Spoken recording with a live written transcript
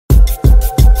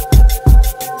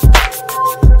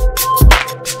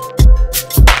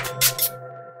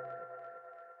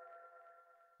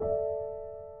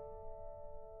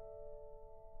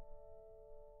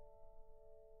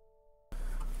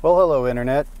Well, hello,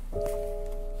 Internet.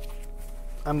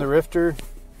 I'm the Rifter.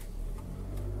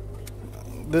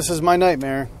 This is my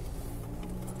nightmare.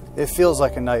 It feels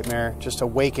like a nightmare, just a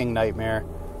waking nightmare.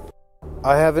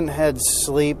 I haven't had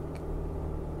sleep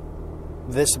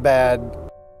this bad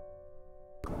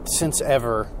since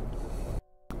ever.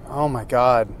 Oh my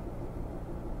God.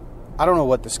 I don't know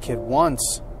what this kid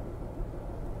wants.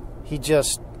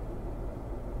 He'll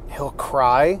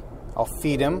cry, I'll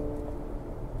feed him.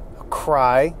 He'll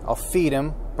cry, I'll feed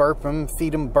him, burp him,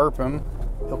 feed him, burp him.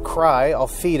 He'll cry, I'll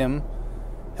feed him.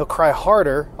 He'll cry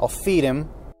harder, I'll feed him.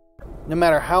 No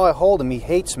matter how I hold him, he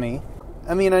hates me.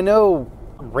 I mean, I know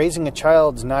raising a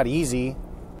child's not easy,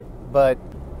 but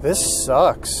this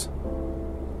sucks.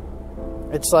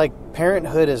 It's like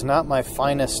parenthood is not my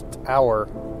finest hour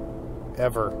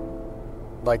ever.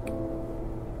 Like,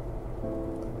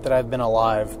 that I've been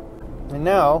alive. And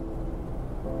now,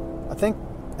 I think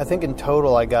in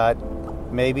total I got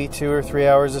maybe 2 or 3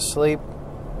 hours of sleep.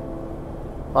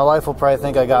 My wife will probably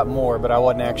think I got more, but I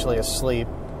wasn't actually asleep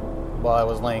while I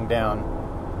was laying down.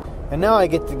 And now I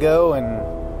get to go and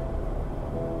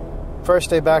first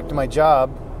day back to my job,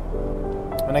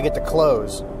 and I get to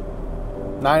close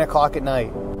 9 o'clock at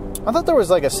night. I thought there was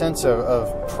like a sense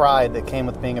of pride that came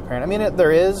with being a parent. I mean,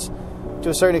 there is to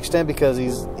a certain extent because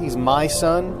he's my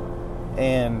son,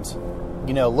 and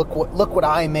you know, look what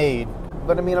I made.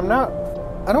 But I mean, I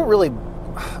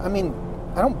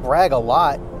don't brag a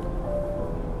lot.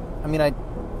 I mean,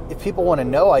 if people want to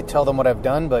know, I tell them what I've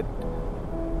done, but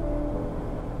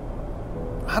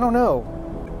I don't know.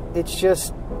 It's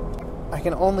just, I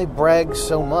can only brag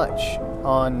so much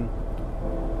on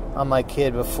my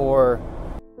kid before.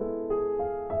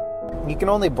 You can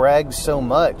only brag so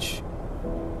much.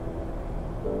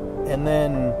 And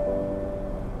then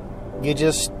you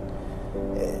just,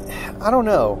 I don't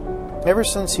know. Ever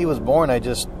since he was born, I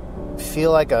just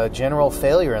feel like a general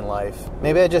failure in life.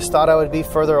 Maybe I just thought I would be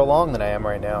further along than I am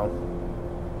right now.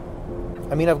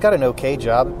 I mean, I've got an okay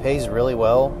job. It pays really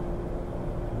well.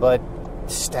 But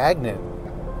stagnant.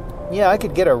 Yeah, I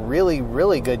could get a really,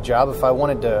 really good job if I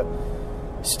wanted to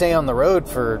stay on the road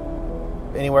for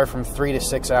anywhere from 3 to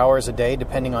 6 hours a day,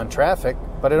 depending on traffic.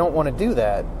 But I don't want to do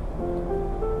that,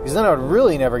 because then I would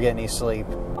really never get any sleep.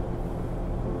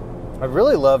 I'd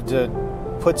really love to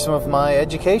put some of my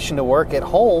education to work at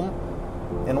home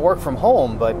and work from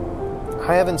home, but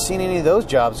I haven't seen any of those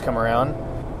jobs come around.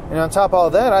 And on top of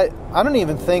all that, I don't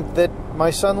even think that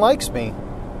my son likes me,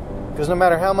 because no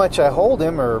matter how much I hold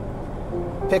him or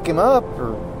pick him up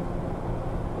or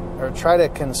try to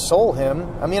console him,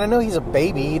 I mean, I know he's a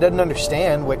baby, he doesn't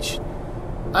understand, which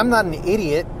I'm not an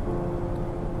idiot,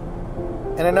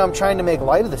 and I know I'm trying to make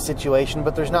light of the situation,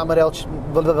 but there's not much else.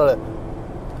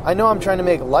 I know I'm trying to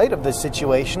make light of this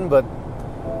situation, but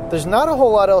there's not a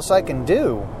whole lot else I can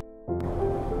do.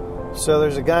 So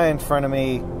there's a guy in front of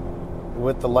me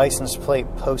with the license plate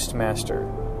Postmaster,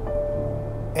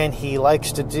 and he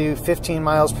likes to do 15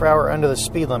 miles per hour under the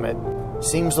speed limit.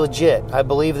 Seems legit. I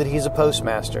believe that he's a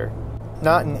postmaster.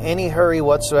 Not in any hurry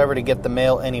whatsoever to get the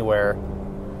mail anywhere.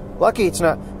 Lucky it's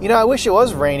not. You know, I wish it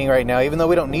was raining right now, even though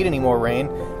we don't need any more rain.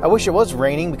 I wish it was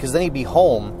raining, because then he'd be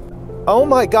home. Oh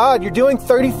my God, you're doing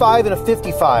 35 and a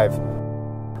 55.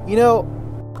 You know,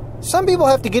 some people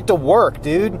have to get to work,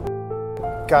 dude.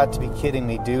 Got to be kidding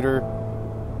me, duder.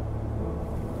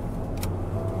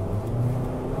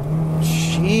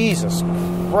 Jesus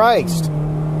Christ.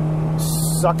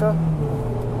 Sucker.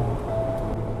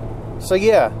 So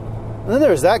yeah, and then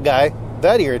there was that guy.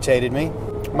 That irritated me.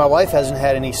 My wife hasn't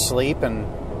had any sleep in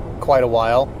quite a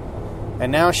while,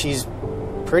 and now she's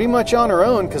pretty much on her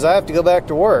own because I have to go back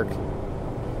to work.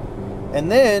 And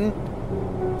then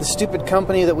the stupid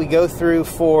company that we go through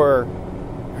for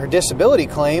her disability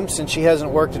claim, since she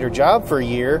hasn't worked at her job for a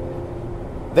year,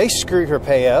 they screwed her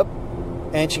pay up,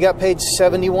 and she got paid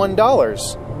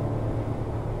 $71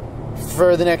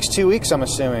 for the next 2 weeks, I'm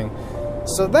assuming.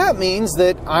 So that means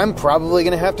that I'm probably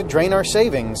going to have to drain our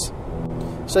savings.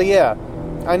 So yeah,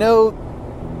 I know,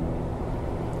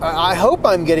 I hope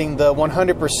I'm getting the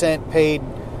 100% paid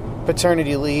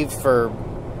paternity leave for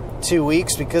 2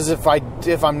 weeks, because if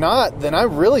I'm not, then I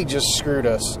really just screwed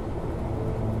us.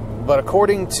 But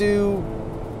according to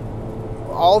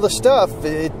all the stuff,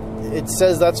 it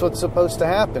says that's what's supposed to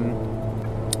happen.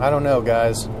 I don't know,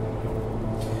 guys.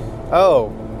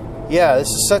 Oh, yeah, this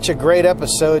is such a great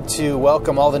episode to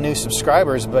welcome all the new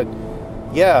subscribers, but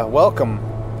yeah, welcome,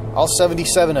 all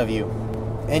 77 of you.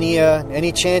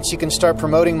 Any chance you can start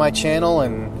promoting my channel,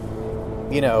 and,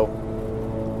 you know,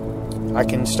 I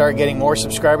can start getting more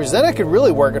subscribers, then I could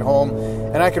really work at home,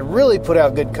 and I could really put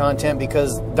out good content,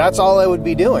 because that's all I would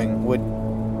be doing, would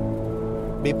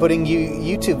be putting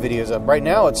YouTube videos up. Right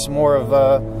now, it's more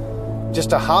of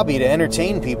just a hobby to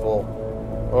entertain people.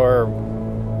 Or,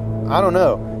 I don't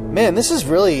know. Man, this is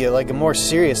really like a more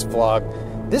serious vlog.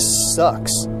 This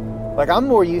sucks. Like, I'm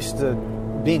more used to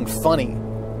being funny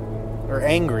or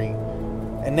angry.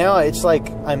 And now it's like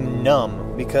I'm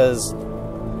numb because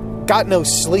got no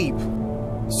sleep.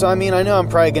 So, I mean, I know I'm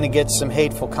probably going to get some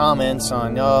hateful comments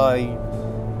on,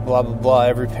 oh, blah, blah, blah,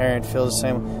 every parent feels the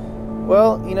same.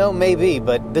 Well, you know, maybe,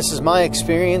 but this is my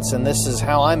experience, and this is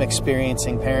how I'm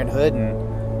experiencing parenthood,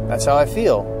 and that's how I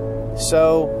feel.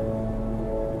 So,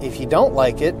 if you don't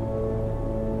like it,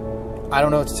 I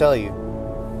don't know what to tell you.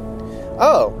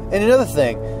 Oh, and another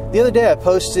thing. The other day I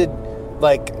posted,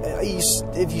 like,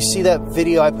 if you see that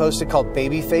video I posted called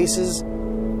Baby Faces.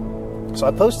 So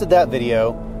I posted that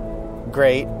video.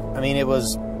 Great. I mean, it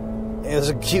was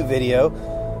a cute video.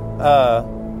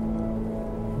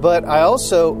 But I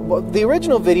also, well, the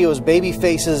original video was Baby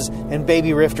Faces and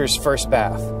Baby Rifter's first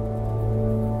bath,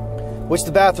 which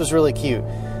the bath was really cute.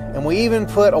 And we even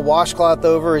put a washcloth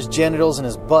over his genitals and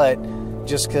his butt,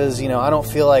 just because, you know, I don't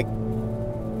feel like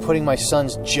putting my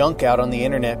son's junk out on the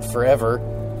internet forever.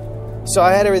 So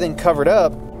I had everything covered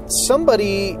up.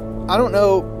 Somebody, I don't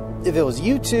know if it was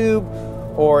YouTube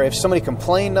or if somebody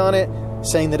complained on it,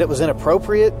 saying that it was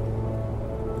inappropriate.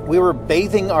 We were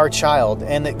bathing our child,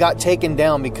 and it got taken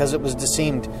down because it was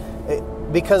deemed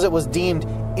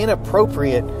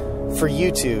inappropriate for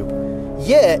YouTube.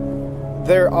 Yet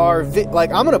there are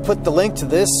like, I'm going to put the link to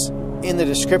this in the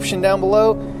description down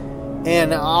below,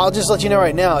 and I'll just let you know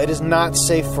right now, it is not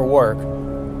safe for work.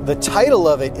 The title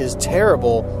of it is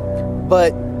terrible,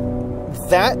 but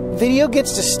that video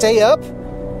gets to stay up,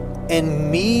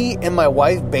 and me and my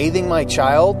wife bathing my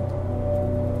child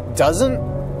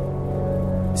doesn't.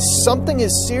 Something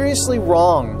is seriously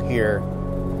wrong here.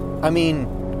 I mean,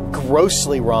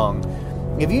 grossly wrong.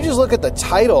 If you just look at the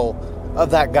title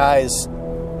of that guy's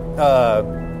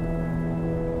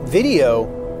video,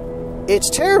 it's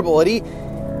terrible.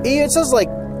 It says like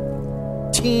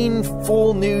teen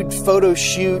full nude photo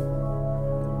shoot.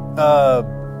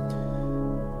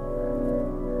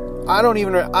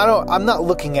 I'm not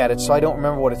looking at it, so I don't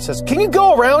remember what it says. Can you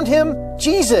go around him?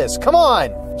 Jesus, come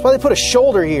on. That's why they put a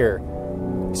shoulder here.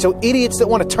 So idiots that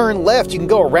want to turn left, you can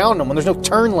go around them when there's no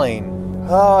turn lane.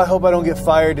 Oh, I hope I don't get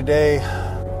fired today.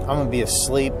 I'm going to be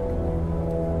asleep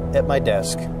at my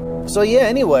desk. So yeah,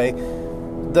 anyway,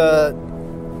 the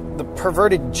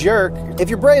perverted jerk, if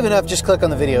you're brave enough, just click on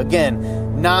the video.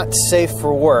 Again, not safe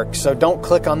for work, so don't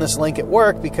click on this link at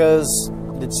work because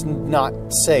it's not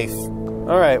safe.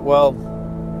 Alright, well,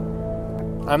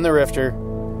 I'm the Rifter.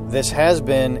 This has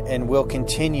been and will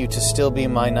continue to still be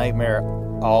my nightmare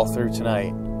all through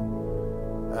tonight.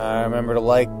 Remember to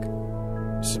like,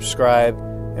 subscribe,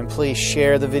 and please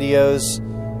share the videos.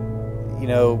 You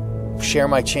know, share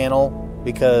my channel,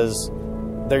 because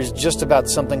there's just about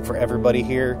something for everybody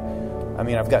here. I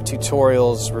mean, I've got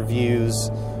tutorials, reviews,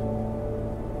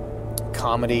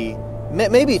 comedy.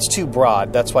 Maybe it's too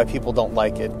broad, that's why people don't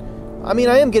like it. I mean,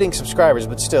 I am getting subscribers,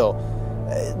 but still,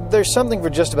 there's something for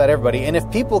just about everybody. And if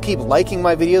people keep liking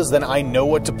my videos, then I know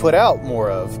what to put out more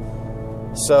of.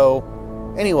 So,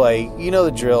 anyway, you know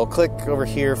the drill. Click over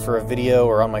here for a video,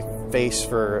 or on my face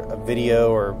for a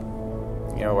video, or,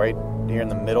 you know, right here in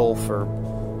the middle for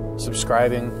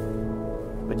subscribing.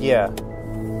 But yeah,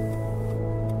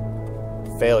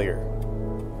 failure.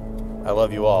 I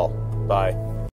love you all. Bye.